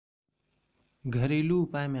घरेलू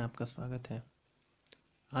उपाय में आपका स्वागत है।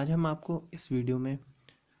 आज हम आपको इस वीडियो में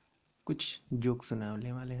कुछ जोक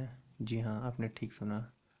सुनाने वाले हैं। जी हाँ, आपने ठीक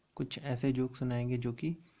सुना। कुछ ऐसे जोक सुनाएंगे जो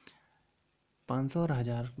कि 500 और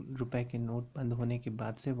 1000 रुपए के नोट बंद होने के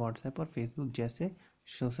बाद से व्हाट्सएप और फेसबुक जैसे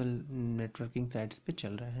सोशल नेटवर्किंग साइट्स पे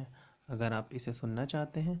चल रहे हैं। अगर आप इसे सुनना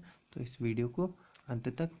चाहते हैं तो इस वीडियो को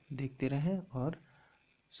अंत तक देखते रहें और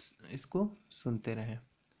इसको सुनते रहें।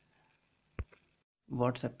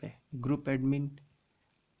 व्हाट्सएप पे ग्रुप एडमिन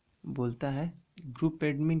बोलता है, ग्रुप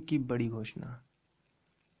एडमिन की बड़ी घोषणा,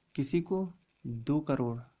 किसी को 2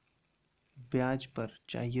 करोड़ ब्याज पर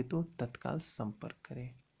चाहिए तो तत्काल संपर्क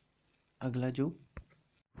करें। अगला जोक,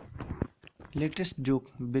 लेटेस्ट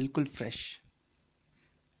जोक बिल्कुल फ्रेश।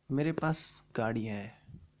 मेरे पास गाड़ी है,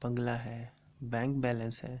 बंगला है, बैंक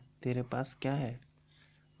बैलेंस है, तेरे पास क्या है?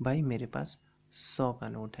 भाई मेरे पास 100 का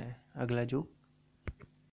नोट है। अगला जोक,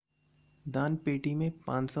 दान पेटी में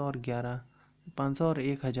 500 और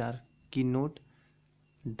 1000 की नोट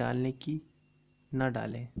डालने की न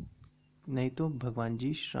डालें, नहीं तो भगवान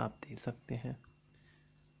जी श्राप दे सकते हैं।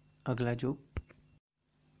 अगला जोक,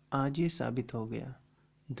 आज ये साबित हो गया,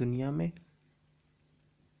 दुनिया में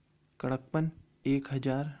कड़कपन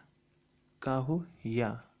 1000 का हो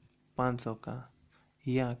या 500 का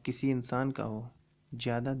या किसी इंसान का हो,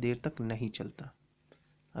 ज़्यादा देर तक नहीं चलता।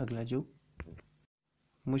 अगला जोक,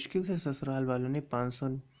 मुश्किल से ससुराल वालों ने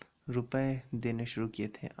 500 रुपए देने शुरू किए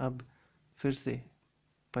थे, अब फिर से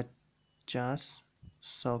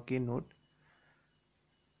 50-100 के नोट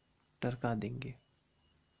टरका देंगे।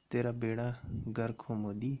 तेरा बेड़ा गर्क हो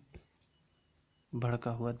मोदी,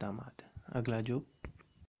 भड़का हुआ दामाद। अगला जोक,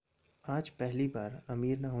 आज पहली बार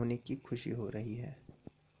अमीर न होने की खुशी हो रही है।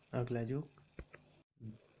 अगला joke,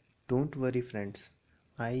 don't worry friends,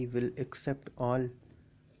 I will accept all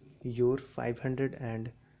your 500 and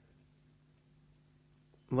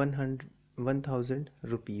 1000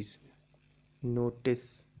 rupees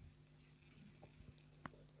notice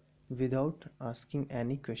without asking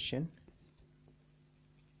any question,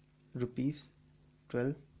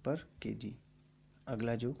 ₹12 पर केजी।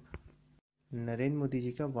 अगला जोक, नरेंद्र मोदी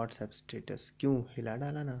जी का व्हाट्सएप स्टेटस क्यों हिला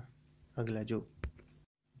डाला ना। अगला joke,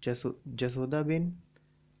 Jasoda Ben,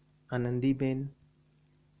 Anandi Ben,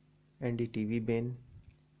 NDTV Ben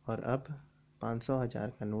और अब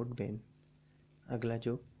 500-1000 का नोट बेन। अगला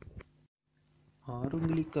जोक, और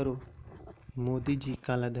उंगली करो, मोदी जी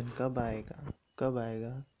काला धन कब आएगा, कब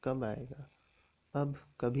आएगा, कब आएगा? अब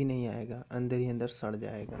कभी नहीं आएगा, अंदर ही अंदर सड़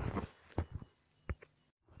जाएगा।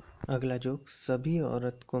 अगला जोक, सभी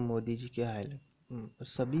औरतों की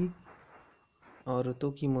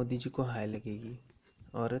मोदी जी को हाय लगेगी।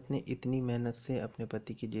 औरत ने इतनी मेहनत से अपने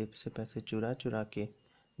पति की जेब से पैसे चुरा चुरा के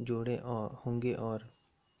जोड़े होंगे और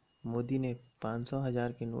मोदी ने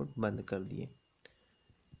 500-1000 के नोट बंद कर दिए।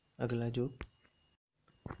 अगला जोक,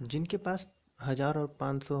 जिनके पास 1000 और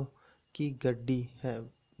 500 की गड्डी है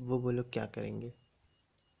वो लोग क्या करेंगे?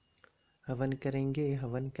 हवन करेंगे,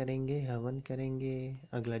 हवन करेंगे, हवन करेंगे।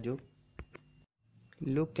 अगला जोक,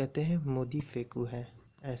 लोग कहते हैं मोदी फेंकू है,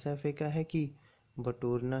 ऐसा फेंका है कि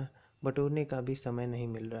बटोरने का भी समय नहीं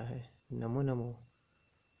मिल रहा है। नमो नमो।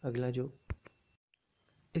 अगला जोक,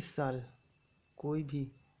 इस साल कोई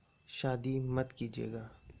भी शादी मत कीजिएगा,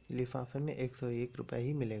 लिफाफे में 101 रुपये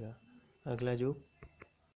ही मिलेगा। अगला जोक,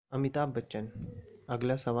 अमिताभ बच्चन,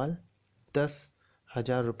 अगला सवाल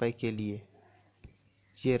 10,000 रुपये के लिए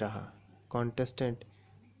ये रहा, कॉन्टेस्टेंट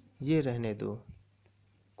ये रहने दो,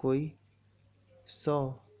 कोई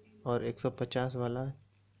 100 और 150 वाला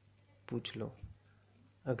पूछ लो।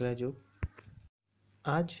 अगला जोक,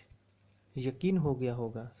 आज यकीन हो गया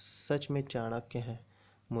होगा, सच में चाणक्य हैं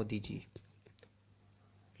मोदी जी।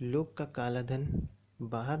 लोग का काला धन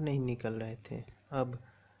बाहर नहीं निकल रहे थे, अब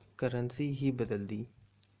करेंसी ही बदल दी।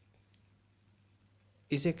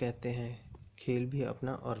 इसे कहते हैं खेल भी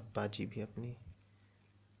अपना और बाजी भी अपनी।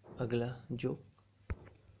 अगला जोक,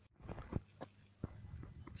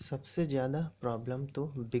 सबसे ज़्यादा प्रॉब्लम तो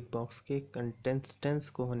बिग बॉस के कंटेस्टेंट्स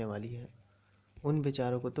को होने वाली है। उन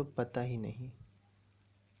बेचारों को तो पता ही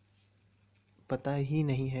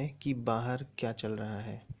नहीं है कि बाहर क्या चल रहा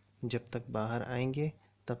है। जब तक बाहर आएंगे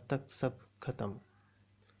तब तक सब खत्म।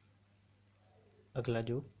 अगला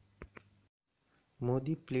joke,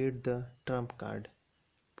 Modi played the Trump card,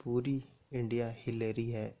 पूरी इंडिया हिलेरी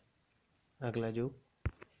है। अगला जोक,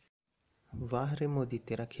 वाह रे मोदी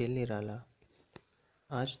तेरा खेल निराला,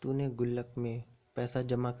 आज तूने गुल्लक में पैसा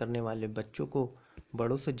जमा करने वाले बच्चों को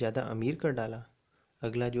बड़ों से ज़्यादा अमीर कर डाला।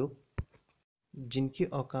 अगला जोक, जिनकी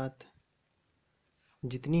औकात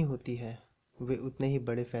जितनी होती है वे उतने ही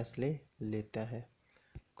बड़े फैसले लेता है,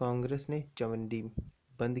 कांग्रेस ने चवन्नी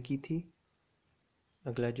बंद की थी।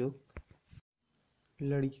 अगला जोक,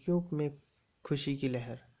 लड़कियों में खुशी की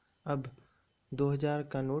लहर, अब 2000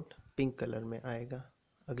 का नोट पिंक कलर में आएगा।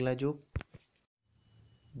 अगला जोक,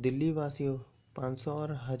 दिल्ली वासियों 500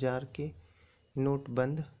 और 1000 के नोट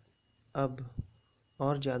बंद, अब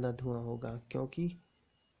और ज़्यादा धुआं होगा क्योंकि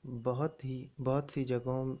बहुत सी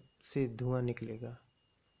जगहों से धुआं निकलेगा।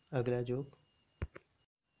 अगला जोक,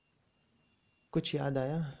 कुछ याद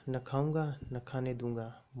आया, न खाऊंगा न खाने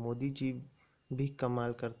दूंगा, मोदी जी भी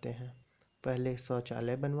कमाल करते हैं, पहले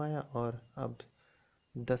शौचालय बनवाया और अब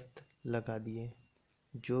दस्त लगा दिए।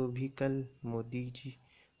 जो भी कल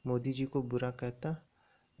मोदी जी को बुरा कहता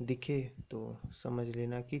दिखे तो समझ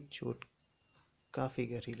लेना कि चोट काफ़ी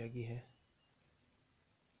गहरी लगी है।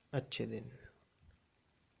 अच्छे दिन।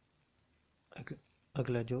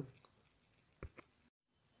 अगला जोक,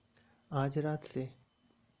 आज रात से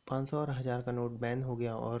 500 और 1000 का नोट बैन हो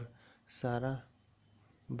गया और सारा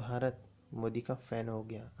भारत मोदी का फैन हो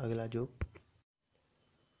गया। अगला जोक,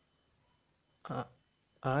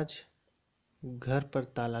 आज घर पर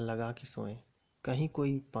ताला लगा के सोएं, कहीं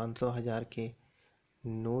कोई 500 1000 के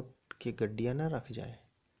नोट के गड्डियाँ ना रख जाए।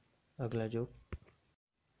 अगला जोक,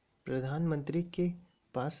 प्रधानमंत्री के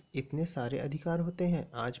पास इतने सारे अधिकार होते हैं,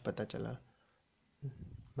 आज पता चला,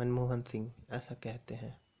 मनमोहन सिंह ऐसा कहते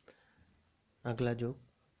हैं। अगला जोक,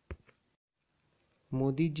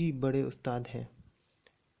 मोदी जी बड़े उस्ताद हैं,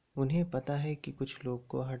 उन्हें पता है कि कुछ लोग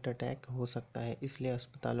को हार्ट अटैक हो सकता है, इसलिए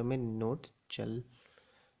अस्पतालों में नोट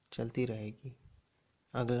चलती रहेगी।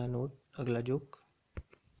 अगला जोक,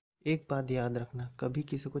 एक बात याद रखना, कभी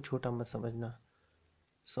किसी को छोटा मत समझना,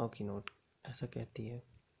 100 की नोट ऐसा कहती है।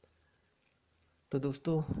 तो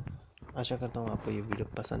दोस्तों, आशा करता हूँ आपको ये वीडियो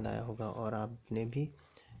पसंद आया होगा और आपने भी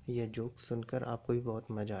यह जोक सुनकर आपको भी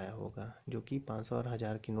बहुत मज़ा आया होगा, जो कि 500 और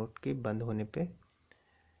 1000 की नोट के बंद होने पे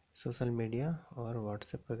सोशल मीडिया और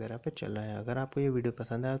व्हाट्सएप वगैरह पे चल रहा है। अगर आपको ये वीडियो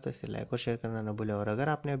पसंद आया तो इसे लाइक और शेयर करना ना भूलें, और अगर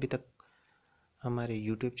आपने अभी तक हमारे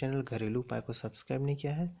यूट्यूब चैनल घरेलू उपाय को सब्सक्राइब नहीं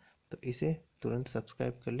किया है तो इसे तुरंत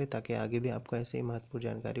सब्सक्राइब कर ले, ताकि आगे भी आपको ऐसे ही महत्वपूर्ण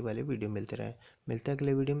जानकारी वाले वीडियो मिलते रहे। मिलते हैं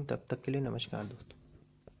अगले वीडियो में, तब तक के लिए नमस्कार दोस्तों।